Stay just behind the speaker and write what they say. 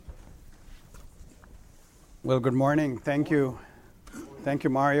Well, good morning. Thank you. Thank you,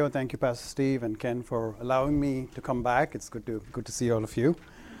 Mario. Thank you, Pastor Steve and Ken, for allowing me to come back. It's good to see all of you.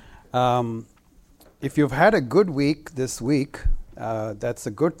 If you've had a good week this week, that's a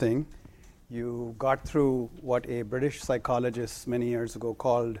good thing. You got through what a British psychologist many years ago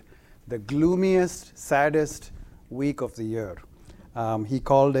called the gloomiest, saddest week of the year. He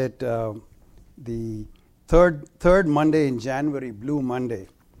called it the third Monday in January, Blue Monday.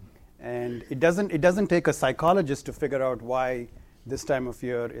 And it doesn't take a psychologist to figure out why this time of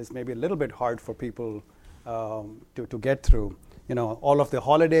year is maybe a little bit hard for people to get through. You know, all of the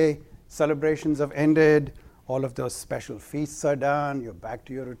holiday celebrations have ended. All of those special feasts are done. You're back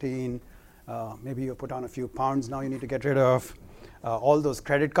to your routine. Maybe you put on a few pounds now you need to get rid of. All those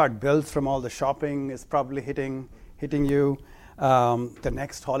credit card bills from all the shopping is probably hitting you. The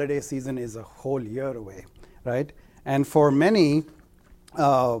next holiday season is a whole year away, right? And for many,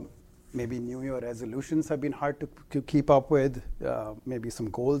 maybe New Year resolutions have been hard to keep up with. Maybe some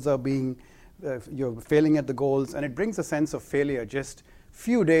goals are you're failing at the goals. And it brings a sense of failure just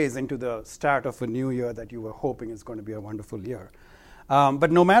few days into the start of a new year that you were hoping is going to be a wonderful year.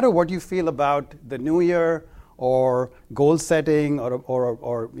 But no matter what you feel about the new year or goal setting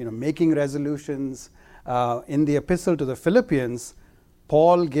or making resolutions, in the epistle to the Philippians,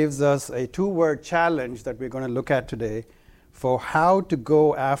 Paul gives us a 2-word challenge that we're going to look at today for how to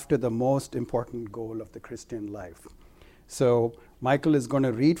go after the most important goal of the Christian life. So Michael is going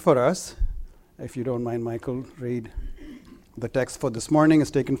to read for us. If you don't mind, Michael, read. The text for this morning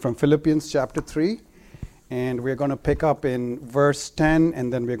is taken from Philippians chapter 3. And we're going to pick up in verse 10, and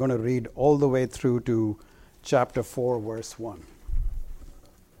then we're going to read all the way through to chapter 4, verse 1.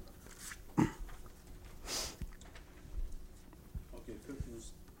 Okay,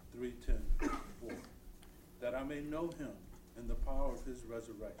 Philippians 3:10-4. That I may know him in the power of his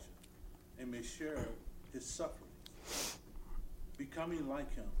resurrection, and may share his sufferings, becoming like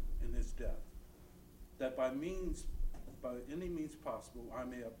him in his death, that by any means possible I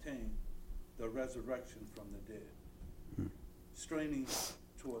may obtain the resurrection from the dead, straining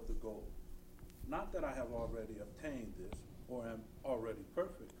toward the goal. Not that I have already obtained this, or am already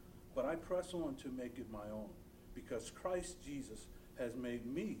perfect, but I press on to make it my own, because Christ Jesus has made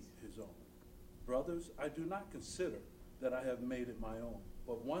me his own. Brothers, I do not consider that I have made it my own,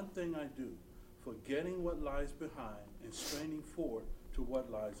 but one thing I do, forgetting what lies behind and straining forward to what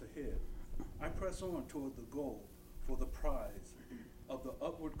lies ahead. I press on toward the goal for the prize of the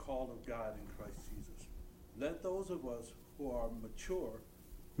upward call of God in Christ Jesus. Let those of us who are mature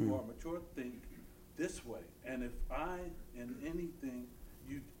think this way, and if in anything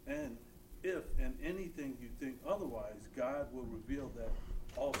you think otherwise, God will reveal that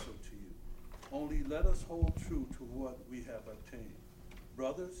also to you. Only let us hold true to what we have obtained.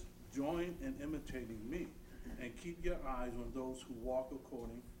 Brothers, join in imitating me, and keep your eyes on those who walk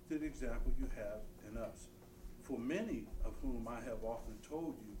according to the example you have in us. For many of whom I have often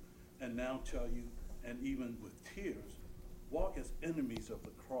told you, and now tell you, and even with tears, walk as enemies of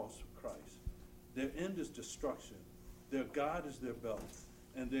the cross of Christ. Their end is destruction. Their God is their belly,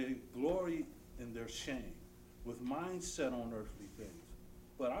 and they glory in their shame, with minds set on earthly things.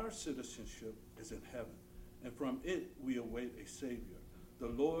 But our citizenship is in heaven, and from it we await a Savior, the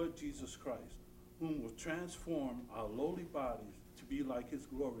Lord Jesus Christ, whom will transform our lowly bodies to be like his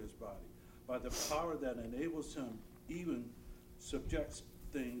glorious body, by the power that enables him even subjects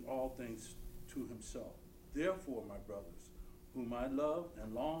all things to himself. Therefore, my brothers, whom I love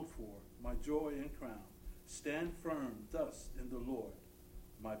and long for, my joy and crown, stand firm thus in the Lord,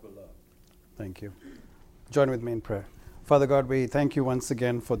 my beloved. Thank you. Join with me in prayer. Father God, we thank you once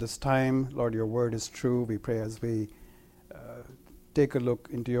again for this time. Lord, your word is true. We pray as we take a look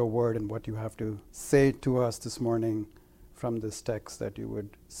into your word and what you have to say to us this morning from this text, that you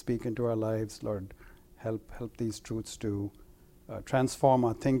would speak into our lives. Lord, help these truths to transform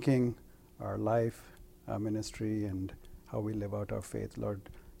our thinking, our life, our ministry, and how we live out our faith. Lord,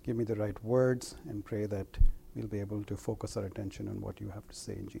 give me the right words, and pray that we'll be able to focus our attention on what you have to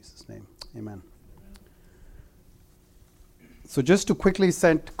say in Jesus' name. Amen. So just to quickly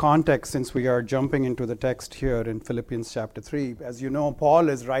set context, since we are jumping into the text here in Philippians chapter 3, as you know, Paul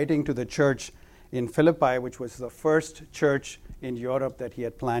is writing to the church in Philippi, which was the first church in Europe that he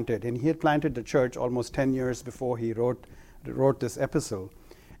had planted. And he had planted the church almost 10 years before he wrote this epistle.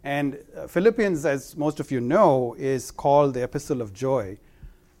 And Philippians, as most of you know, is called the Epistle of Joy.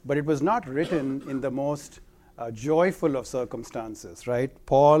 But it was not written in the most joyful of circumstances, right?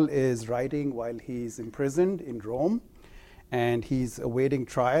 Paul is writing while he's imprisoned in Rome, and he's awaiting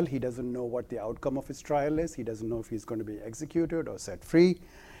trial. He doesn't know what the outcome of his trial is. He doesn't know if he's going to be executed or set free.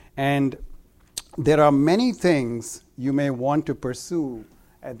 And there are many things you may want to pursue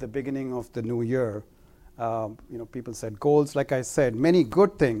at the beginning of the new year. People set goals, like I said, many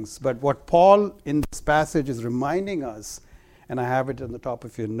good things. But what Paul in this passage is reminding us, and I have it on the top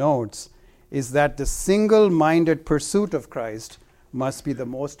of your notes, is that the single-minded pursuit of Christ must be the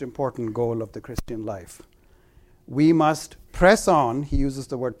most important goal of the Christian life. We must press on, he uses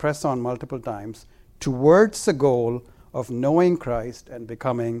the word press on multiple times, towards the goal of knowing Christ and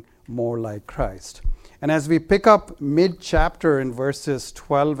becoming more like Christ. And as we pick up mid-chapter in verses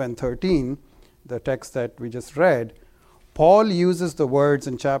 12 and 13, the text that we just read, Paul uses the words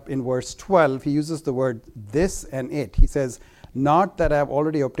in verse 12, he uses the word this and it. He says, not that I have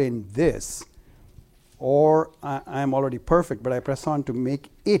already obtained this, or I am already perfect, but I press on to make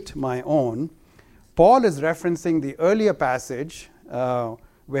it my own. Paul is referencing the earlier passage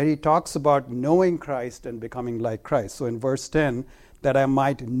where he talks about knowing Christ and becoming like Christ. So in verse 10, that I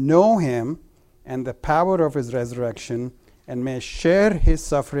might know him and the power of his resurrection and may share his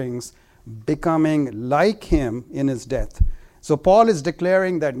sufferings, becoming like him in his death. So Paul is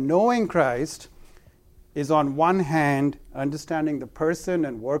declaring that knowing Christ is on one hand understanding the person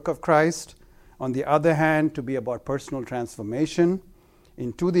and work of Christ, on the other hand to be about personal transformation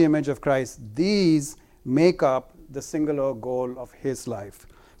into the image of Christ. These make up the singular goal of his life.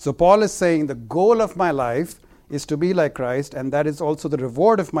 So Paul is saying the goal of my life is to be like Christ, and that is also the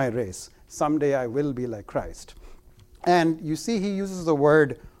reward of my race. Someday I will be like Christ. And you see he uses the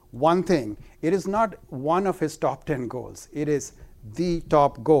word one thing. It is not one of his top 10 goals. It is the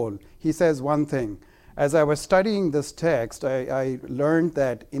top goal. He says one thing. As I was studying this text, I learned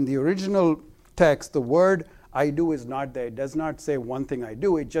that in the original text, the word I do is not there. It does not say one thing I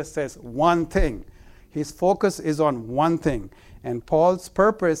do. It just says one thing. His focus is on one thing. And Paul's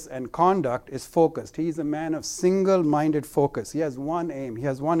purpose and conduct is focused. He is a man of single-minded focus. He has one aim. He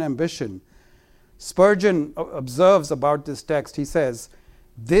has one ambition. Spurgeon observes about this text. He says,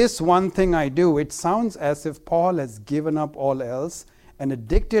 this one thing I do, it sounds as if Paul has given up all else and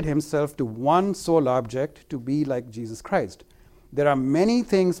addicted himself to one sole object, to be like Jesus Christ. There are many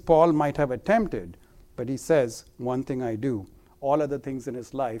things Paul might have attempted, but he says, one thing I do. All other things in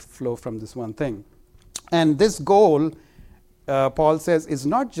his life flow from this one thing. And this goal, Paul says, is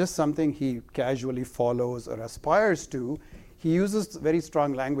not just something he casually follows or aspires to. He uses very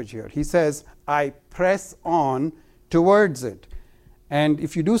strong language here. He says, I press on towards it. And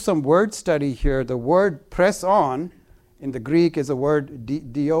if you do some word study here, the word press on in the Greek is a word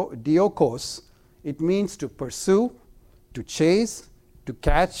diokos. It means to pursue, to chase, to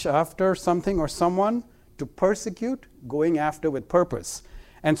catch after something or someone, to persecute, going after with purpose.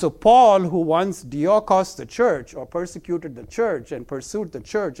 And so Paul, who once diokos the church or persecuted the church and pursued the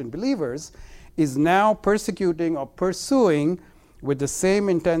church and believers, is now persecuting or pursuing with the same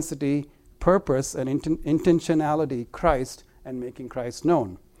intensity, purpose, and intentionality Christ and making Christ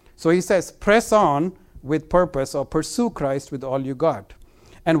known. So he says, press on with purpose or pursue Christ with all you got.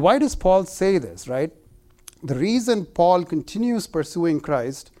 And why does Paul say this, right? The reason Paul continues pursuing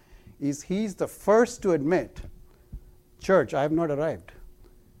Christ is he's the first to admit, church, I have not arrived.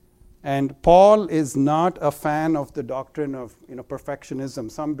 And Paul is not a fan of the doctrine of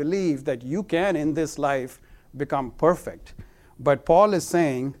perfectionism. Some believe that you can in this life become perfect. But Paul is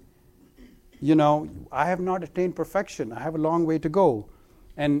saying, I have not attained perfection. I have a long way to go.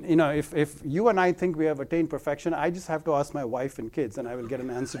 And if you and I think we have attained perfection, I just have to ask my wife and kids and I will get an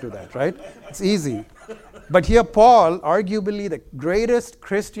answer to that, right? It's easy. But here Paul, arguably the greatest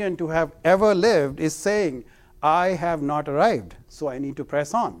Christian to have ever lived, is saying, I have not arrived, so I need to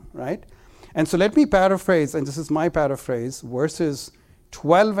press on, right? And so let me paraphrase, and this is my paraphrase, verses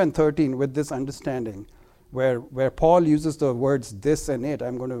 12 and 13 with this understanding, where Paul uses the words this and it.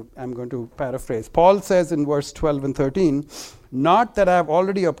 I'm going to paraphrase. Paul says in verse 12 and 13, not that I have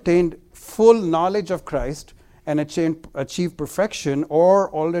already obtained full knowledge of Christ and achieved perfection,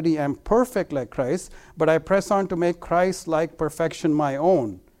 or already am perfect like Christ, but I press on to make Christ-like perfection my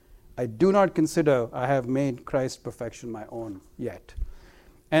own. I do not consider I have made Christ's perfection my own yet.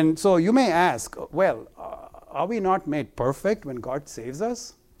 And so you may ask, well, are we not made perfect when God saves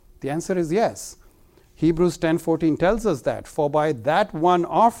us? The answer is yes. Hebrews 10:14 tells us that, for by that one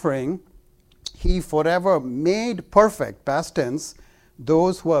offering, he forever made perfect, past tense,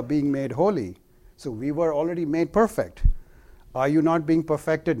 those who are being made holy. So we were already made perfect. Are you not being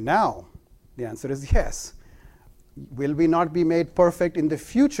perfected now? The answer is yes. Will we not be made perfect in the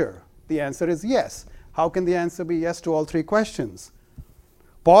future? The answer is yes. How can the answer be yes to all three questions?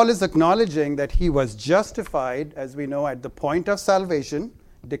 Paul is acknowledging that he was justified, as we know, at the point of salvation,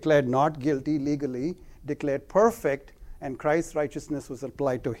 declared not guilty legally, declared perfect, and Christ's righteousness was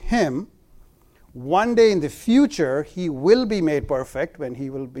applied to him. One day in the future, he will be made perfect when we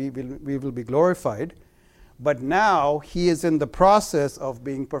will be glorified. But now he is in the process of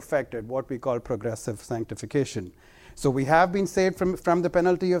being perfected, what we call progressive sanctification. So we have been saved from the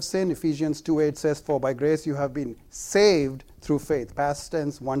penalty of sin. Ephesians 2:8 says, "For by grace you have been saved through faith." Past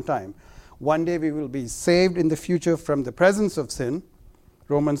tense, one time. One day we will be saved in the future from the presence of sin.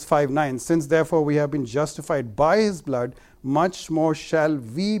 Romans 5:9, "Since therefore we have been justified by his blood, much more shall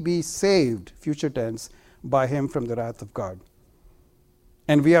we be saved," future tense, "by him from the wrath of God."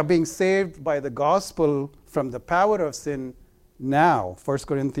 And we are being saved by the gospel from the power of sin now. 1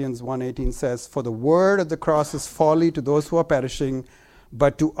 Corinthians 1:18 says, "For the word of the cross is folly to those who are perishing,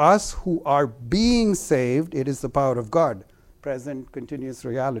 but to us who are being saved, it is the power of God." Present continuous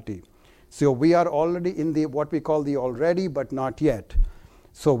reality. So we are already in the what we call the already but not yet.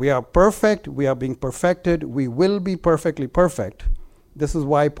 So we are perfect, we are being perfected, we will be perfectly perfect. This is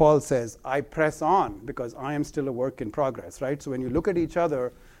why Paul says, "I press on because I am still a work in progress," right? So when you look at each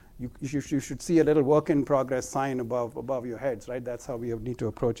other, you should see a little work in progress sign above your heads, right? That's how we need to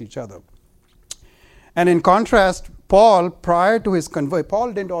approach each other. And in contrast, Paul, prior to his conversion,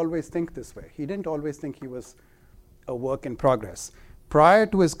 Paul didn't always think this way. He didn't always think he was a work in progress. Prior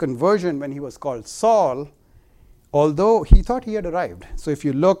to his conversion, when he was called Saul, although he thought he had arrived. So if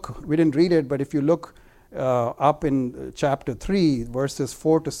you look, we didn't read it, but if you look up in chapter 3, verses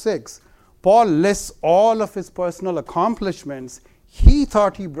 4 to 6, Paul lists all of his personal accomplishments he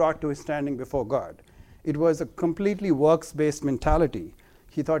thought he brought to his standing before God. It was a completely works-based mentality.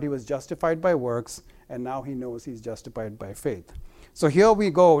 He thought he was justified by works, and now he knows he's justified by faith. So here we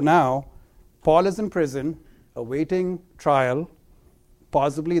go now. Paul is in prison, awaiting trial,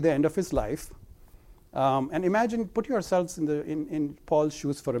 possibly the end of his life. And imagine, put yourselves in Paul's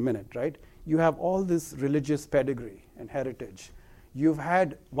shoes for a minute, right? You have all this religious pedigree and heritage. You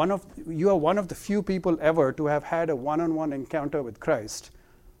are one of the few people ever to have had a one-on-one encounter with Christ,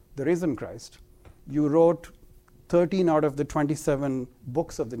 the risen Christ. You wrote 13 out of the 27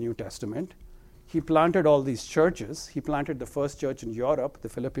 books of the New Testament. He planted all these churches. He planted the first church in Europe, the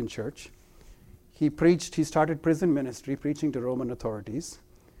Philippian church. He started prison ministry, preaching to Roman authorities.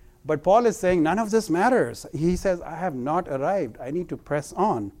 But Paul is saying, none of this matters. He says, I have not arrived. I need to press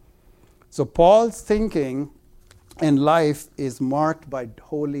on. So Paul's thinking in life is marked by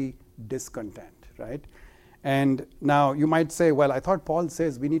holy discontent, right? And now you might say, well, I thought Paul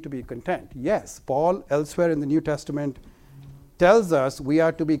says we need to be content. Yes, Paul elsewhere in the New Testament tells us we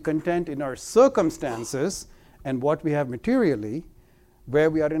are to be content in our circumstances and what we have materially, where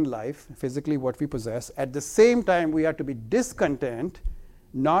we are in life, physically what we possess. At the same time, we are to be discontent,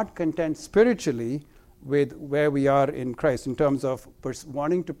 not content spiritually with where we are in Christ in terms of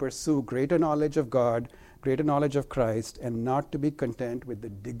wanting to pursue greater knowledge of God, greater knowledge of Christ, and not to be content with the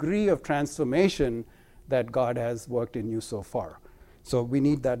degree of transformation that God has worked in you so far. So we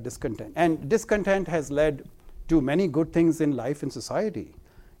need that discontent. And discontent has led to many good things in life and society.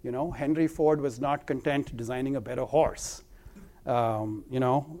 You know, Henry Ford was not content designing a better horse. All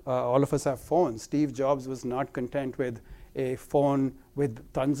of us have phones. Steve Jobs was not content with a phone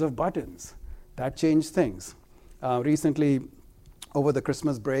with tons of buttons. That changed things. Recently, over the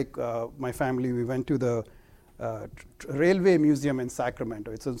Christmas break, my family, we went to the Railway Museum in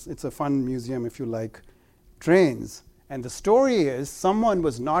Sacramento. It's a fun museum if you like trains. And the story is someone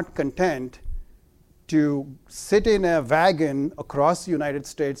was not content to sit in a wagon across the United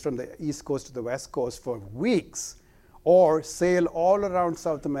States from the East Coast to the West Coast for weeks or sail all around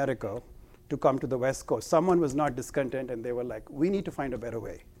South America to come to the West Coast. Someone was not discontent and they were like, we need to find a better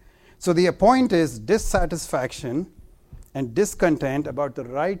way. So the point is dissatisfaction and discontent about the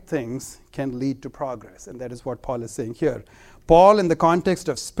right things can lead to progress. And that is what Paul is saying here. Paul, in the context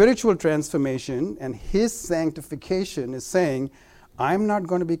of spiritual transformation and his sanctification, is saying, I'm not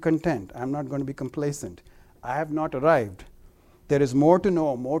going to be content. I'm not going to be complacent. I have not arrived. There is more to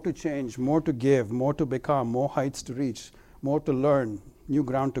know, more to change, more to give, more to become, more heights to reach, more to learn, new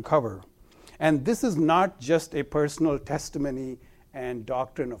ground to cover. And this is not just a personal testimony and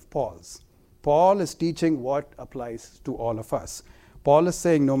doctrine of Paul's. Paul is teaching what applies to all of us. Paul is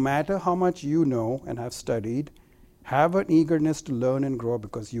saying, no matter how much you know and have studied, have an eagerness to learn and grow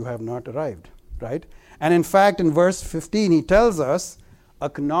because you have not arrived, right? And in fact, in verse 15, he tells us,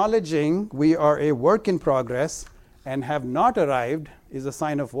 acknowledging we are a work in progress and have not arrived is a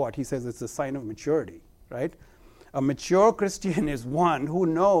sign of what? He says it's a sign of maturity, right? A mature Christian is one who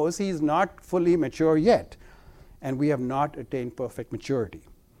knows he's not fully mature yet, and we have not attained perfect maturity.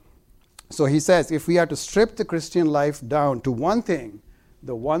 So he says, if we are to strip the Christian life down to one thing,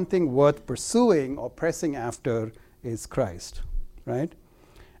 the one thing worth pursuing or pressing after is Christ, right?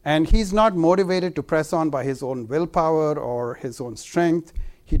 And he's not motivated to press on by his own willpower or his own strength.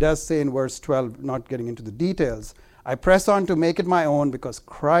 He does say in verse 12, not getting into the details, I press on to make it my own because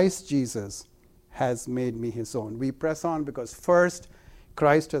Christ Jesus has made me his own. We press on because first,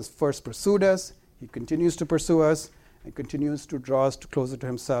 Christ has first pursued us. He continues to pursue us and continues to draw us closer to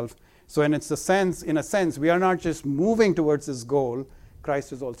himself. So in a sense, we are not just moving towards this goal.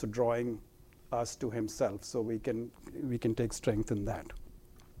 Christ is also drawing us to himself. So we can take strength in that.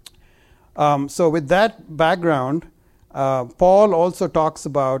 So with that background, Paul also talks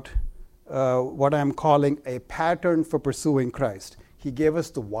about what I'm calling a pattern for pursuing Christ. He gave us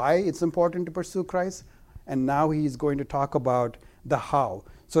the why it's important to pursue Christ, and now he's going to talk about the how.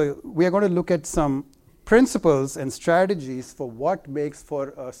 So we are going to look at some principles and strategies for what makes for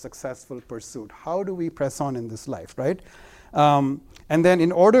a successful pursuit. How do we press on in this life, right? And then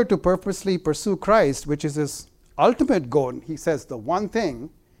in order to purposely pursue Christ, which is his ultimate goal, he says the one thing,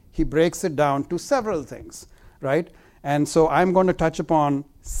 he breaks it down to several things, right? And so I'm going to touch upon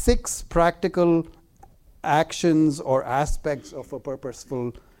 6 practical actions or aspects of a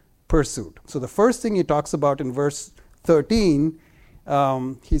purposeful pursuit. So the first thing he talks about in verse 13,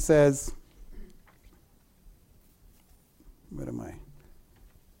 he says, where am I?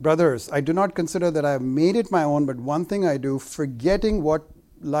 Brothers, I do not consider that I have made it my own, but one thing I do, forgetting what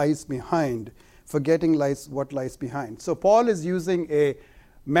lies behind. What lies behind. So Paul is using a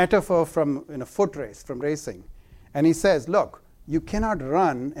metaphor from in a foot race, from racing. And he says, look, you cannot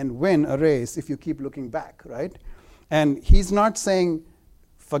run and win a race if you keep looking back, right? And he's not saying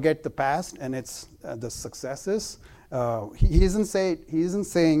forget the past and its the successes. He isn't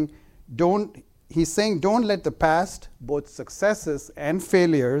saying don't. He's saying don't let the past, both successes and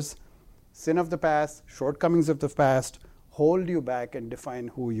failures, sin of the past, shortcomings of the past, hold you back and define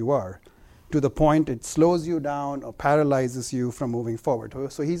who you are, to the point it slows you down or paralyzes you from moving forward.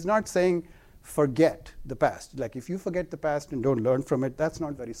 So he's not saying forget the past. Like if you forget the past and don't learn from it, that's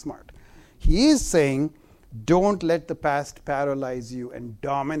not very smart. He is saying don't let the past paralyze you and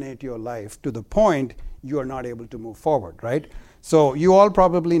dominate your life to the point you are not able to move forward, right? So you all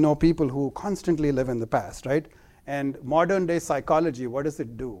probably know people who constantly live in the past, right? And modern day psychology, what does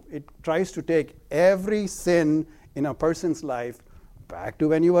it do? It tries to take every sin in a person's life back to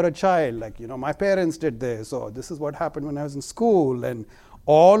when you were a child. Like, my parents did this, or this is what happened when I was in school. And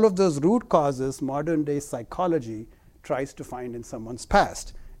all of those root causes, modern day psychology tries to find in someone's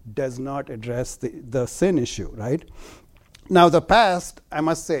past, does not address the sin issue, right? Now, the past, I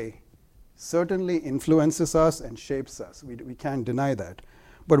must say, certainly influences us and shapes us. We can't deny that.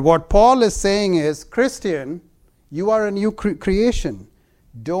 But what Paul is saying is, Christian, you are a new creation.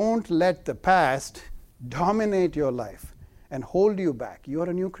 Don't let the past dominate your life and hold you back. You are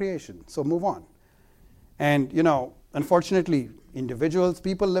a new creation, so move on. And, unfortunately,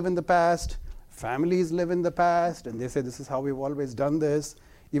 people live in the past, families live in the past, and they say this is how we've always done this.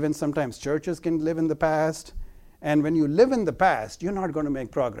 Even sometimes churches can live in the past. And when you live in the past, you're not going to make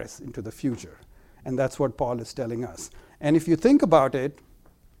progress into the future. And that's what Paul is telling us. And if you think about it,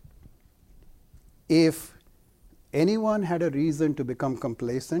 if anyone had a reason to become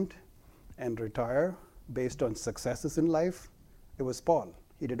complacent and retire based on successes in life, it was Paul.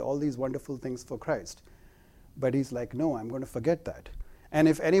 He did all these wonderful things for Christ. But he's like, no, I'm going to forget that. And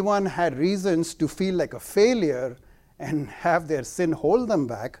if anyone had reasons to feel like a failure and have their sin hold them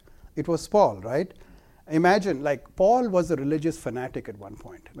back, it was Paul, right? Imagine, Paul was a religious fanatic at one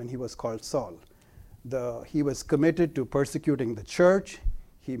point when he was called Saul. He was committed to persecuting the church.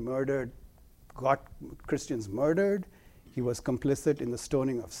 He got Christians murdered. He was complicit in the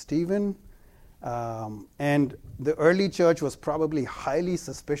stoning of Stephen. And the early church was probably highly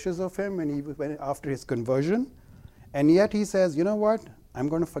suspicious of him after his conversion. And yet he says, you know what? I'm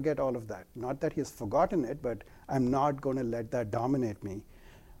going to forget all of that. Not that he has forgotten it, but I'm not going to let that dominate me.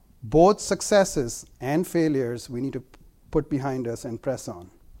 Both successes and failures we need to put behind us and press on,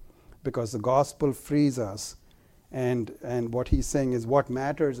 because the gospel frees us. And what he's saying is what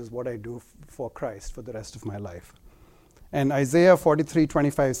matters is what I do for Christ for the rest of my life. And Isaiah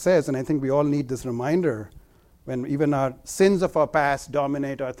 43:25 says, and I think we all need this reminder, when even our sins of our past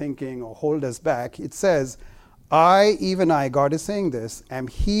dominate our thinking or hold us back, it says, even I, God is saying this, am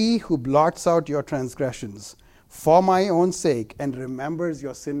he who blots out your transgressions for my own sake and remembers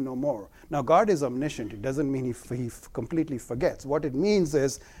your sin no more. Now, God is omniscient. It doesn't mean he completely forgets. What it means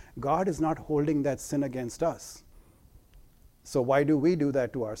is God is not holding that sin against us. So why do we do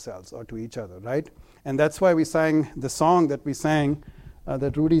that to ourselves or to each other, right? And that's why we sang the song that we sang,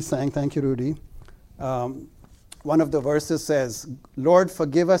 that Rudy sang. Thank you, Rudy. One of the verses says, Lord,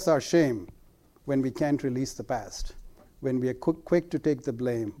 forgive us our shame when we can't release the past. when we are quick to take the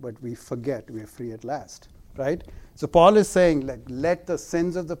blame, but we forget we are free at last, right? So Paul is saying, like, let the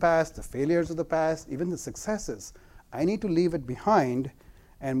sins of the past, the failures of the past, even the successes, I need to leave it behind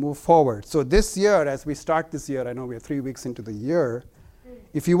and move forward. So this year, as we start this year, I know we're 3 weeks into the year,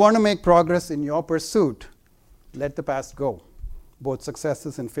 if you want to make progress in your pursuit, let the past go, both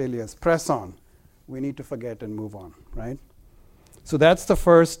successes and failures. Press on. We need to forget and move on, right? So that's the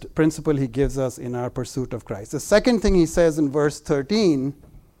first principle he gives us in our pursuit of Christ. The second thing he says in verse 13,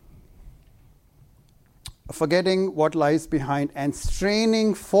 forgetting what lies behind and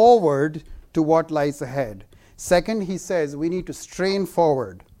straining forward to what lies ahead. Second, he says we need to strain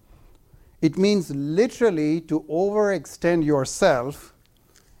forward. It means literally to overextend yourself.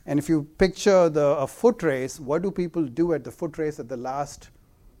 And if you picture a foot race, what do people do at the foot race at the last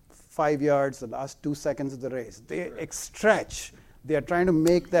 5 yards, the last 2 seconds of the race? They stretch. They are trying to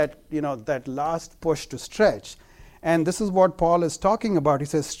make that, that last push to stretch. And this is what Paul is talking about. He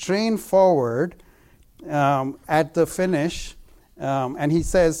says, strain forward at the finish. And he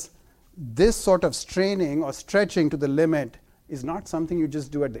says, this sort of straining or stretching to the limit is not something you just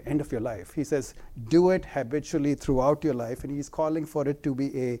do at the end of your life. He says, do it habitually throughout your life. And he's calling for it to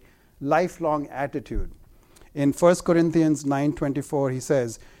be a lifelong attitude. In 1 Corinthians 9:24, he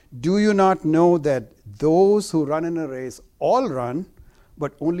says, do you not know that those who run in a race all run,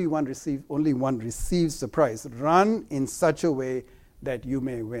 but only one receives the prize? Run in such a way that you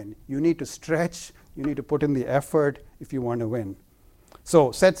may win. You need to stretch. You need to put in the effort if you want to win.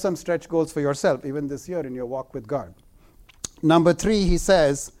 So set some stretch goals for yourself, even this year in your walk with God. Number 3, he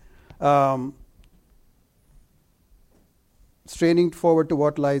says, straining forward to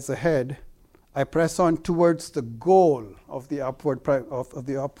what lies ahead, I press on towards the goal of the upward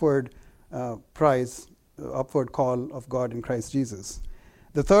upward call of God in Christ Jesus.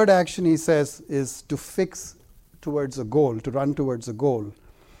 The third action, he says, is to fix towards a goal, to run towards a goal.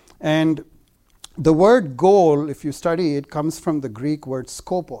 And the word goal, if you study it, comes from the Greek word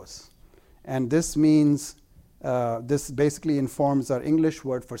skopos. And this means, this basically informs our English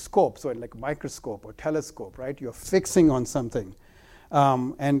word for scope, so like microscope or telescope, right? You're fixing on something.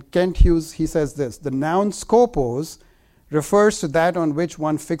 And Kent Hughes, he says this, the noun skopos refers to that on which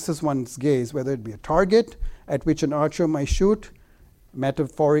one fixes one's gaze, whether it be a target at which an archer might shoot,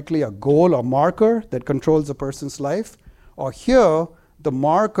 metaphorically a goal or marker that controls a person's life, or here, the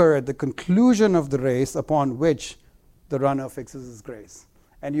marker at the conclusion of the race upon which the runner fixes his gaze.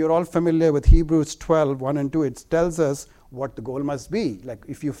 And you're all familiar with Hebrews 12:1 and 2. It tells us what the goal must be. Like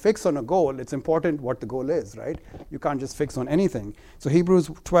if you fix on a goal, it's important what the goal is, right? You can't just fix on anything. So Hebrews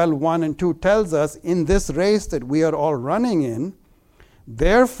 12:1 and 2 tells us in this race that we are all running in,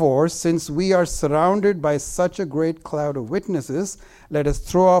 therefore, since we are surrounded by such a great cloud of witnesses, let us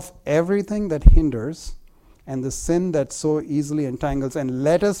throw off everything that hinders and the sin that so easily entangles, and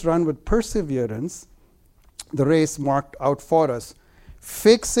let us run with perseverance the race marked out for us,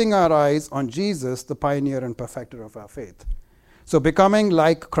 fixing our eyes on Jesus, the pioneer and perfecter of our faith. So becoming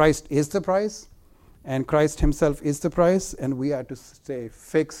like Christ is the prize, and Christ himself is the prize, and we are to stay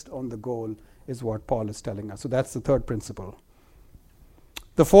fixed on the goal is what Paul is telling us. So that's the third principle.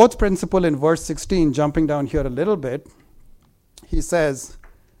 The fourth principle in verse 16, jumping down here a little bit, he says,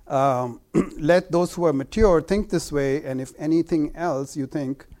 let those who are mature think this way, and if anything else you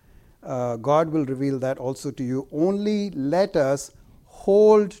think, God will reveal that also to you. Only let us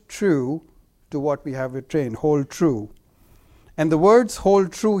hold true to what we have attained. Hold true. And the words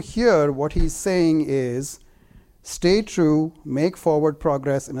hold true here, what he's saying is, stay true, make forward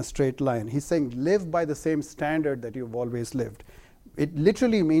progress in a straight line. He's saying live by the same standard that you've always lived. It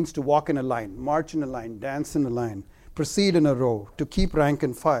literally means to walk in a line, march in a line, dance in a line, proceed in a row, to keep rank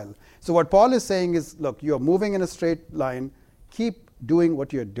and file. So what Paul is saying is, look, you're moving in a straight line, keep doing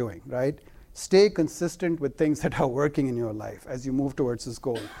what you're doing, right? Stay consistent with things that are working in your life as you move towards this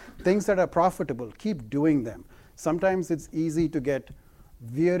goal. Things that are profitable, keep doing them. Sometimes it's easy to get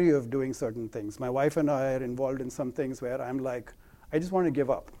weary of doing certain things. My wife and I are involved in some things where I'm like, I just want to give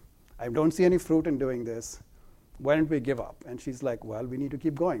up. I don't see any fruit in doing this. Why don't we give up? And she's like, well, we need to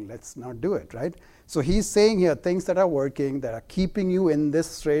keep going. Let's not do it, right? So he's saying here things that are working, that are keeping you in this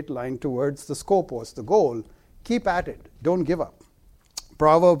straight line towards the skopos, the goal. Keep at it. Don't give up.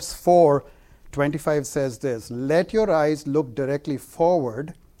 Proverbs 4:25 says this, let your eyes look directly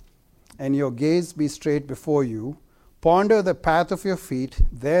forward and your gaze be straight before you. Ponder the path of your feet,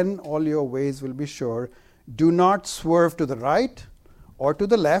 then all your ways will be sure. Do not swerve to the right or to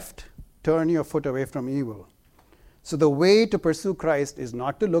the left. Turn your foot away from evil. So the way to pursue Christ is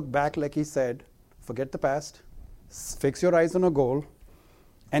not to look back, like he said, forget the past, fix your eyes on a goal,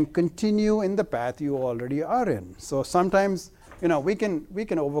 and continue in the path you already are in. So sometimes, we can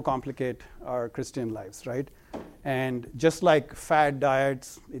overcomplicate our Christian lives, right? And just like fad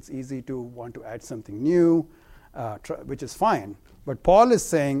diets, it's easy to want to add something new, which is fine. But Paul is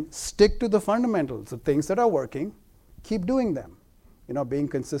saying, stick to the fundamentals, the things that are working, keep doing them. Being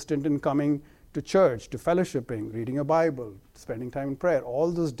consistent in coming to church, to fellowshipping, reading a Bible, spending time in prayer, all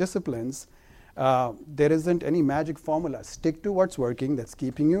those disciplines, there isn't any magic formula. Stick to what's working, that's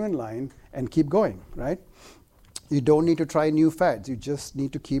keeping you in line, and keep going, right? You don't need to try new fads. You just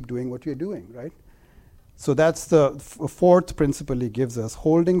need to keep doing what you're doing, right? So that's the fourth principle he gives us,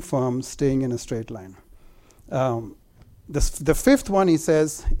 holding firm, staying in a straight line. The fifth one, he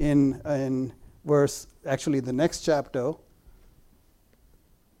says in verse, actually the next chapter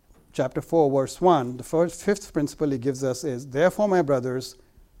 4, verse 1, the fifth principle he gives us is, therefore, my brothers,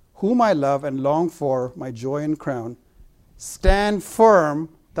 whom I love and long for, my joy and crown, stand firm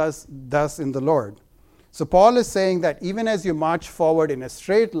thus in the Lord. So Paul is saying that even as you march forward in a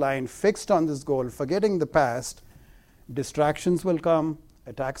straight line, fixed on this goal, forgetting the past, distractions will come,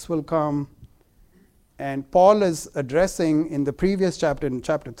 attacks will come. And Paul is addressing in the previous chapter, in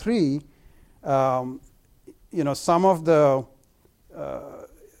chapter 3, some of the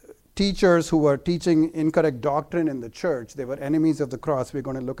teachers who were teaching incorrect doctrine in the church. They were enemies of the cross. We're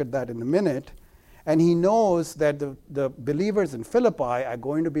going to look at that in a minute. And he knows that the believers in Philippi are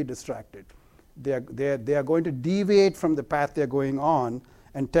going to be distracted. They are going to deviate from the path they're going on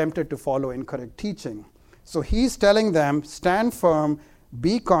and tempted to follow incorrect teaching. So he's telling them, stand firm,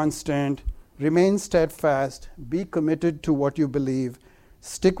 be constant, remain steadfast, be committed to what you believe,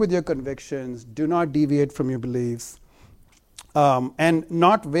 stick with your convictions, do not deviate from your beliefs, and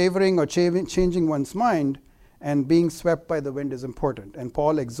not wavering or changing one's mind and being swept by the wind is important. And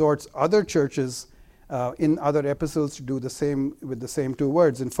Paul exhorts other churches in other epistles to do the same with the same two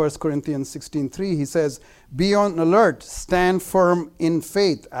words. In 1 Corinthians 16:3, he says, be on alert, stand firm in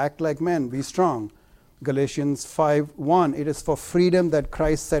faith, act like men, be strong. Galatians 5:1, it is for freedom that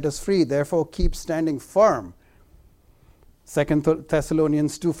Christ set us free, therefore keep standing firm. 2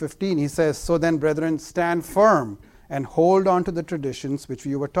 Thessalonians 2:15, he says, so then, brethren, stand firm and hold on to the traditions which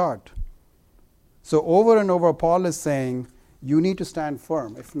you were taught. So over and over, Paul is saying, you need to stand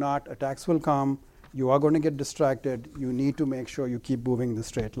firm. If not, attacks will come. You are going to get distracted. You need to make sure you keep moving the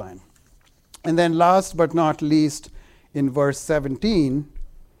straight line. And then last but not least, in verse 17,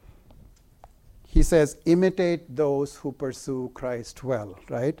 he says, imitate those who pursue Christ well,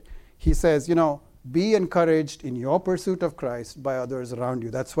 right? He says, be encouraged in your pursuit of Christ by others around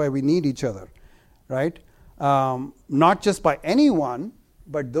you. That's why we need each other, right? Not just by anyone,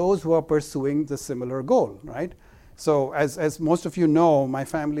 but those who are pursuing the similar goal, right? So as most of you know, my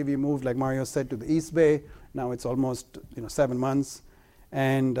family, we moved, like Mario said, to the East Bay. Now it's almost 7 months.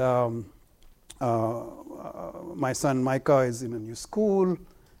 And my son Micah is in a new school.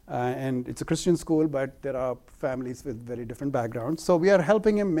 And it's a Christian school, but there are families with very different backgrounds. So we are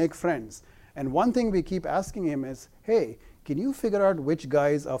helping him make friends. And one thing we keep asking him is, hey, can you figure out which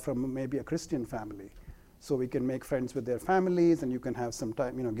guys are from maybe a Christian family? So we can make friends with their families and you can have some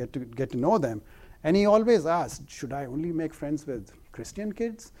time, get to know them. And he always asks, should I only make friends with Christian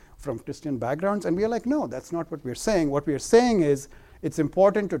kids from Christian backgrounds? And we are like, no, that's not what we're saying. What we're saying is it's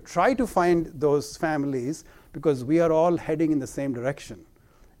important to try to find those families because we are all heading in the same direction.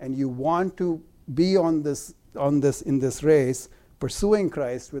 And you want to be in this race, pursuing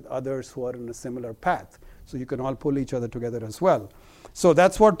Christ with others who are in a similar path. So you can all pull each other together as well. So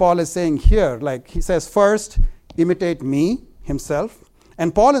that's what Paul is saying here. Like he says, first, imitate me, himself.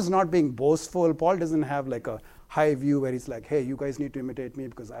 And Paul is not being boastful. Paul doesn't have like a high view where he's like, hey, you guys need to imitate me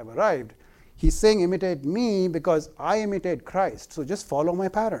because I've arrived. He's saying imitate me because I imitate Christ. So just follow my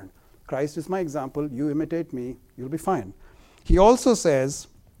pattern. Christ is my example. You imitate me. You'll be fine. He also says,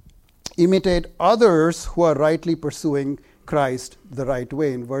 imitate others who are rightly pursuing Christ the right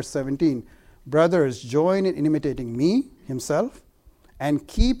way. In verse 17, brothers, join in imitating me, himself, and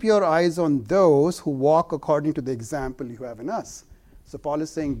keep your eyes on those who walk according to the example you have in us. So Paul is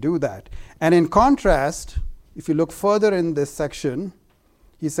saying, do that. And in contrast, if you look further in this section,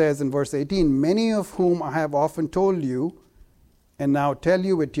 he says in verse 18, many of whom I have often told you, and now tell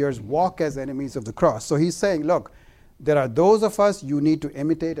you with tears, walk as enemies of the cross. So he's saying, look, there are those of us you need to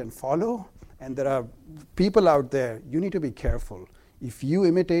imitate and follow, and there are people out there, you need to be careful. If you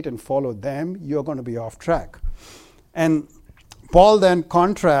imitate and follow them, you're going to be off track. And Paul then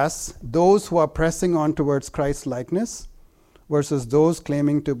contrasts those who are pressing on towards Christ's likeness versus those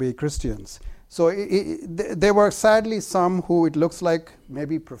claiming to be Christians. So there were sadly some who it looks like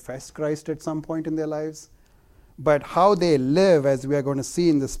maybe professed Christ at some point in their lives, but how they live, as we are going to see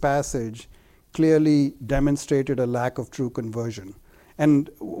in this passage, clearly demonstrated a lack of true conversion. And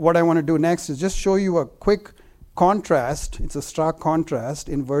what I want to do next is just show you a quick contrast. It's a stark contrast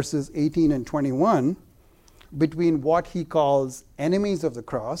in verses 18 and 21 between what he calls enemies of the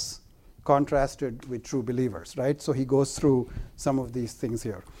cross contrasted with true believers, right? So he goes through some of these things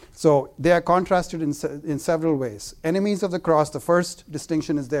here. So they are contrasted in several ways. Enemies of the cross, the first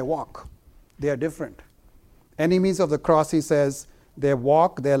distinction is their walk. They are different. Enemies of the cross, he says, their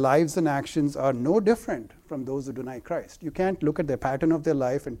walk, their lives and actions are no different from those who deny Christ. You can't look at the pattern of their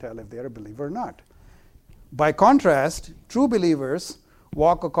life and tell if they're a believer or not. By contrast, true believers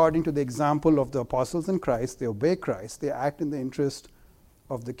walk according to the example of the apostles in Christ. They obey Christ. They act in the interest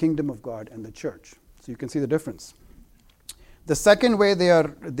of the kingdom of God and the church. So you can see the difference. The second way they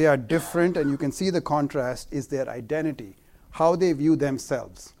are different, and you can see the contrast, is their identity, how they view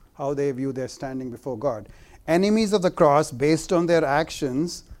themselves, how they view their standing before God. Enemies of the cross, based on their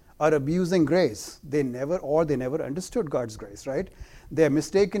actions, are abusing grace. They never understood God's grace, right? Their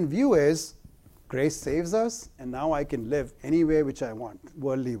mistaken view is, grace saves us, and now I can live any way which I want,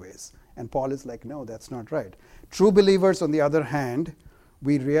 worldly ways. And Paul is like, no, that's not right. True believers, on the other hand,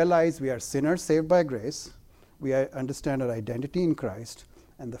 we realize we are sinners saved by grace. We understand our identity in Christ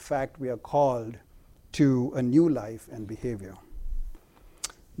and the fact we are called to a new life and behavior.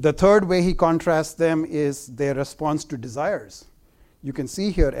 The third way he contrasts them is their response to desires. You can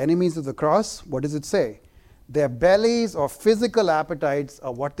see here, enemies of the cross, what does it say? Their bellies or physical appetites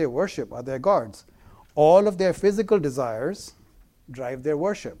are what they worship, are their gods. All of their physical desires drive their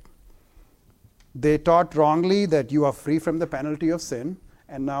worship. They taught wrongly that you are free from the penalty of sin,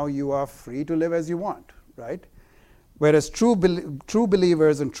 and now you are free to live as you want, right? Whereas true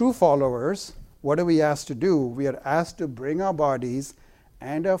believers and true followers, what are we asked to do? We are asked to bring our bodies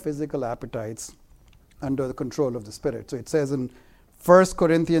and our physical appetites under the control of the Spirit. So it says in 1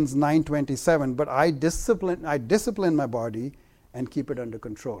 Corinthians 9:27, but I discipline my body and keep it under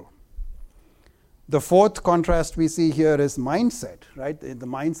control. The fourth contrast we see here is mindset, right? The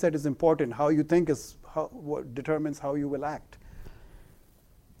mindset is important. How you think is what determines how you will act.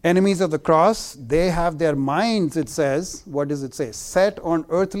 Enemies of the cross, they have their minds, it says, what does it say? Set on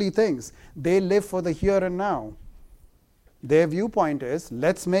earthly things. They live for the here and now. Their viewpoint is,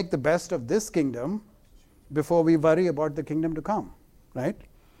 let's make the best of this kingdom before we worry about the kingdom to come, right?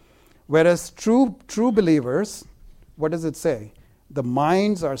 Whereas true believers, what does it say? The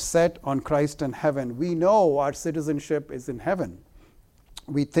minds are set on Christ and heaven. We know our citizenship is in heaven.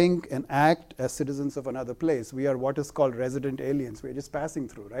 We think and act as citizens of another place. We are what is called resident aliens. We are just passing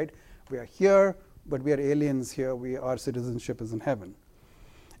through, right? We are here, but we are aliens here. Our citizenship is in heaven.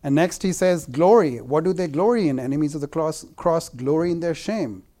 And next he says, glory. What do they glory in? Enemies of the cross glory in their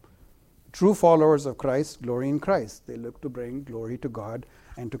shame. True followers of Christ glory in Christ. They look to bring glory to God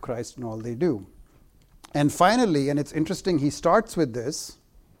and to Christ in all they do. And finally, and it's interesting, he starts with this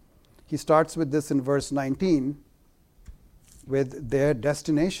in verse 19 with their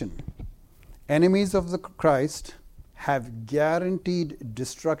destination. Enemies of the Christ have guaranteed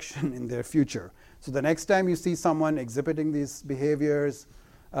destruction in their future. So the next time you see someone exhibiting these behaviors,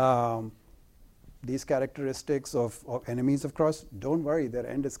 these characteristics of enemies of Christ, don't worry, their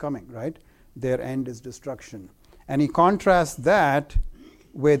end is coming, right? Their end is destruction. And he contrasts that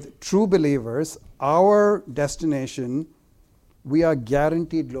with true believers. Our destination, we are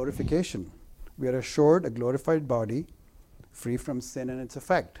guaranteed glorification. We are assured a glorified body, free from sin and its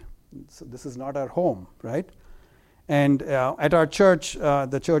effect. So this is not our home, right? And at our church,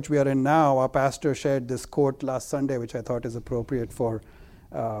 the church we are in now, our pastor shared this quote last Sunday, which I thought is appropriate for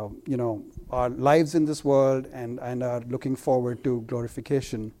our lives in this world and are looking forward to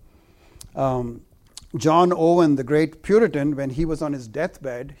glorification. John Owen, the great Puritan, when he was on his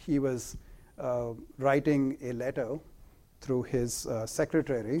deathbed, he was writing a letter through his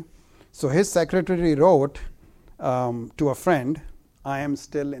secretary. So his secretary wrote to a friend, I am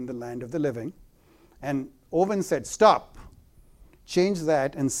still in the land of the living. And Owen said, stop, change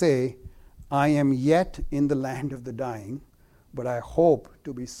that and say, I am yet in the land of the dying, but I hope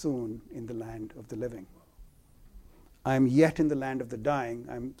to be soon in the land of the living. I am yet in the land of the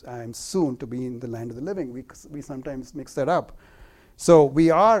dying. I am soon to be in the land of the living. We sometimes mix that up. So we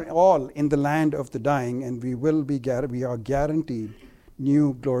are all in the land of the dying, and we are guaranteed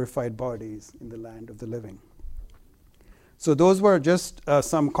new glorified bodies in the land of the living. So those were just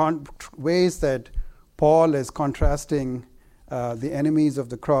some ways that Paul is contrasting the enemies of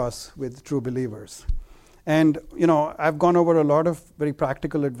the cross with true believers. And, I've gone over a lot of very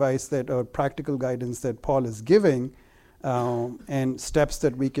practical advice or practical guidance that Paul is giving and steps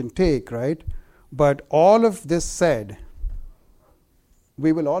that we can take, right? But all of this said,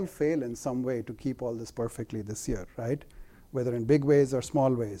 we will all fail in some way to keep all this perfectly this year, right? Whether in big ways or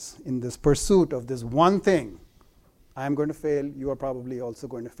small ways. In this pursuit of this one thing, I'm going to fail, you are probably also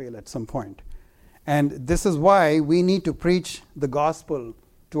going to fail at some point. And this is why we need to preach the gospel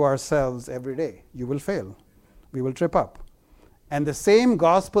to ourselves every day. You will fail. We will trip up. And the same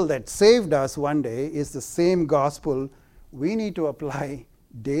gospel that saved us one day is the same gospel we need to apply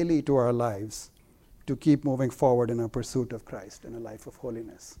daily to our lives to keep moving forward in our pursuit of Christ in a life of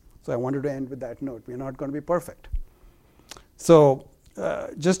holiness. So I wanted to end with that note. We're not going to be perfect. So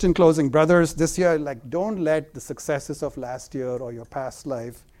just in closing, brothers, this year, don't let the successes of last year or your past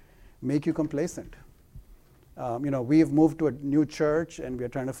life make you complacent. We have moved to a new church and we're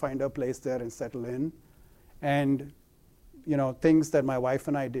trying to find a place there and settle in. And things that my wife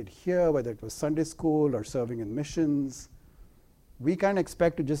and I did here, whether it was Sunday school or serving in missions, we can't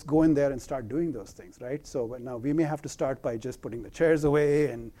expect to just go in there and start doing those things, right? So now we may have to start by just putting the chairs away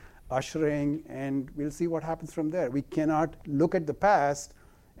and ushering, and we'll see what happens from there. We cannot look at the past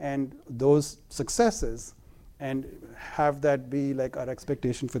and those successes and have that be like our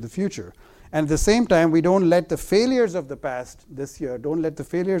expectation for the future. And at the same time, we don't let the failures of the past this year, don't let the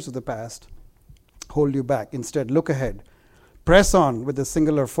failures of the past hold you back. Instead, look ahead. Press on with a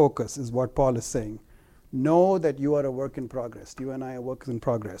singular focus is what Paul is saying. Know that you are a work in progress. You and I are works in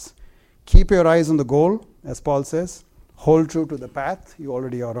progress. Keep your eyes on the goal, as Paul says. Hold true to the path you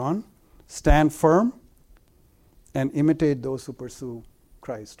already are on. Stand firm and imitate those who pursue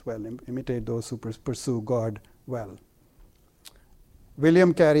Christ well. Imitate those who pursue God well.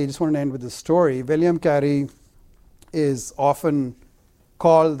 William Carey, I just want to end with this story. William Carey is often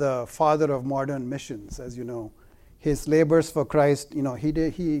called the father of modern missions, as you know. His labors for Christ,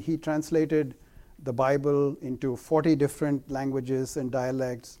 he translated the Bible into 40 different languages and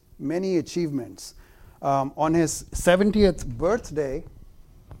dialects, many achievements. On his 70th birthday,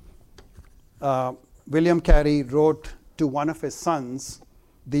 William Carey wrote to one of his sons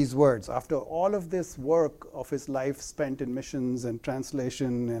these words. After all of this work of his life spent in missions and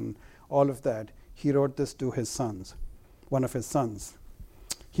translation and all of that, he wrote this to his sons, one of his sons.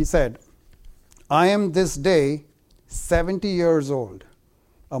 He said, "I am this day 70 years old,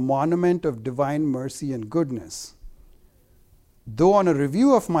 a monument of divine mercy and goodness. Though on a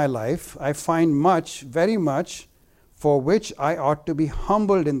review of my life, I find much, very much, for which I ought to be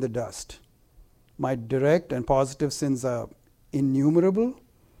humbled in the dust. My direct and positive sins are innumerable.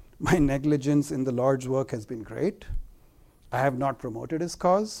 My negligence in the Lord's work has been great. I have not promoted his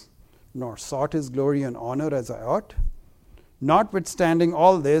cause, nor sought his glory and honor as I ought. Notwithstanding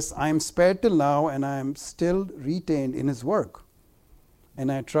all this, I am spared till now, and I am still retained in his work.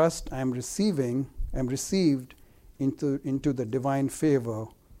 And I trust I am received into the divine favor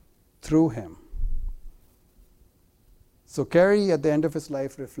through him." So Carey, at the end of his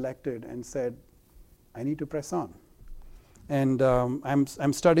life, reflected and said, I need to press on. And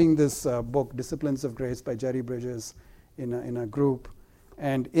I'm studying this book, Disciplines of Grace by Jerry Bridges, in a group.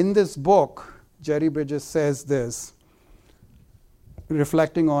 And in this book, Jerry Bridges says this,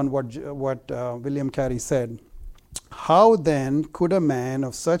 reflecting on what William Carey said. "How then could a man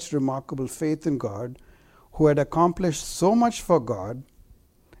of such remarkable faith in God, who had accomplished so much for God,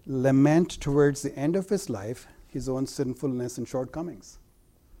 lament towards the end of his life his own sinfulness and shortcomings?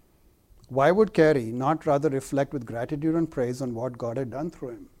 Why would Carey not rather reflect with gratitude and praise on what God had done through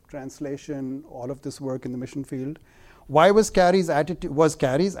him? Translation, all of this work in the mission field. Why was Carey's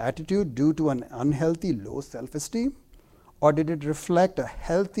attitude due to an unhealthy low self-esteem? Or did it reflect a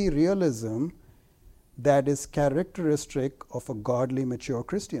healthy realism that is characteristic of a godly, mature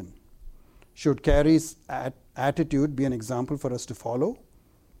Christian? Should Carey's attitude be an example for us to follow?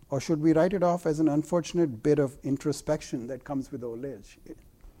 Or should we write it off as an unfortunate bit of introspection that comes with old age?"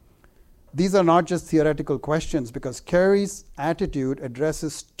 These are not just theoretical questions, because Carey's attitude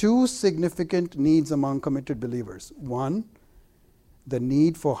addresses two significant needs among committed believers. One, the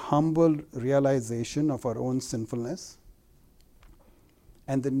need for humble realization of our own sinfulness,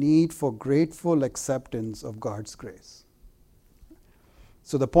 and the need for grateful acceptance of God's grace.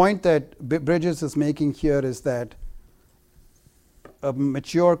 So the point that Bridges is making here is that a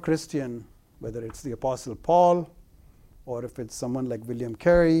mature Christian, whether it's the Apostle Paul or if it's someone like William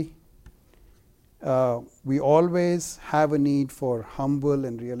Carey, we always have a need for humble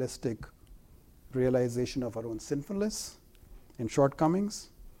and realistic realization of our own sinfulness and shortcomings,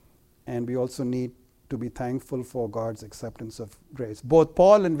 and we also need to be thankful for God's acceptance of grace. Both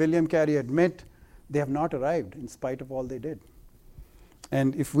Paul and William Carey admit they have not arrived in spite of all they did.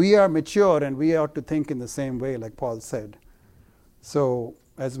 And if we are mature, and we ought to think in the same way, like Paul said. So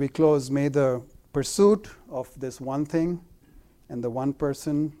as we close, may the pursuit of this one thing and the one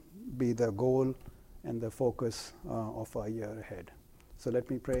person be the goal and the focus of our year ahead. So let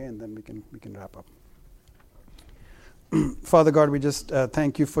me pray, and then we can wrap up. Father God, we just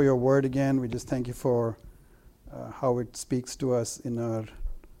thank you for your word again. We just thank you for how it speaks to us in our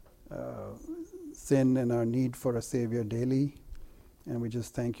sin and our need for a Savior daily. And we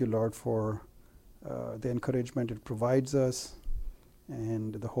just thank you, Lord, for the encouragement it provides us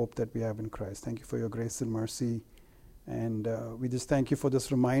and the hope that we have in Christ. Thank you for your grace and mercy. And we just thank you for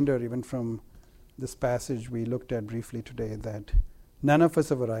this reminder, even from this passage we looked at briefly today, that none of us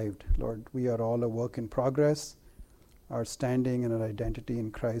have arrived, Lord. We are all a work in progress. Our standing and our identity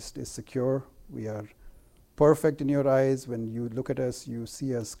in Christ is secure. We are perfect in your eyes. When you look at us, you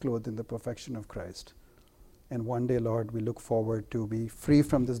see us clothed in the perfection of Christ. And one day, Lord, we look forward to be free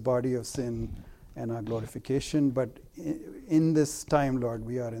from this body of sin and our glorification. But in this time, Lord,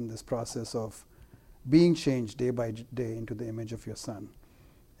 we are in this process of being changed day by day into the image of your Son.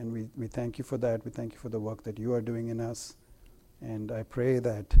 And we thank you for that. We thank you for the work that you are doing in us. And I pray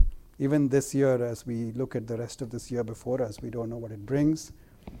that even this year, as we look at the rest of this year before us, we don't know what it brings.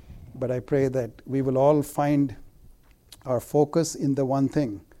 But I pray that we will all find our focus in the one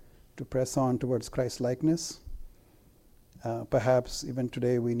thing, to press on towards Christ-likeness. Perhaps even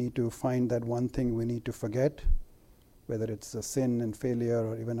today we need to find that one thing we need to forget, whether it's a sin and failure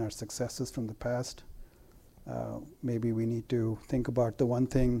or even our successes from the past. Maybe we need to think about the one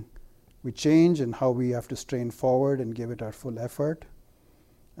thing we change and how we have to strain forward and give it our full effort.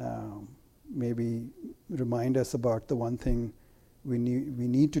 Maybe remind us about the one thing we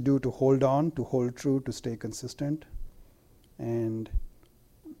need to do to hold on, to hold true, to stay consistent. And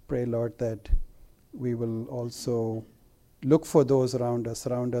pray, Lord, that we will also look for those around us,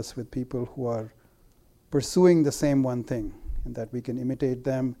 surround us with people who are pursuing the same one thing, and that we can imitate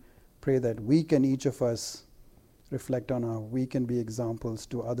them. Pray that we can, each of us, reflect on how we can be examples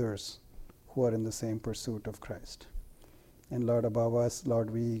to others who are in the same pursuit of Christ. And Lord, above us, Lord,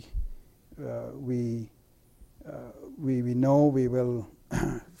 we know we will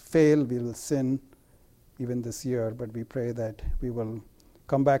fail, we will sin even this year, but we pray that we will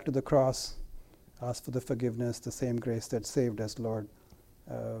come back to the cross, ask for the forgiveness, the same grace that saved us, Lord,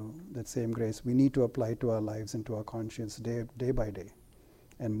 that same grace we need to apply to our lives and to our conscience day by day,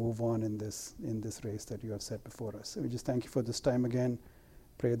 and move on in this race that you have set before us. So we just thank you for this time again.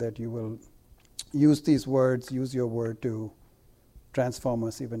 Pray that you will use these words, use your word to transform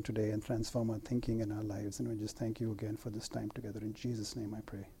us even today and transform our thinking and our lives. And we just thank you again for this time together. In Jesus' name I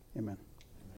pray. Amen.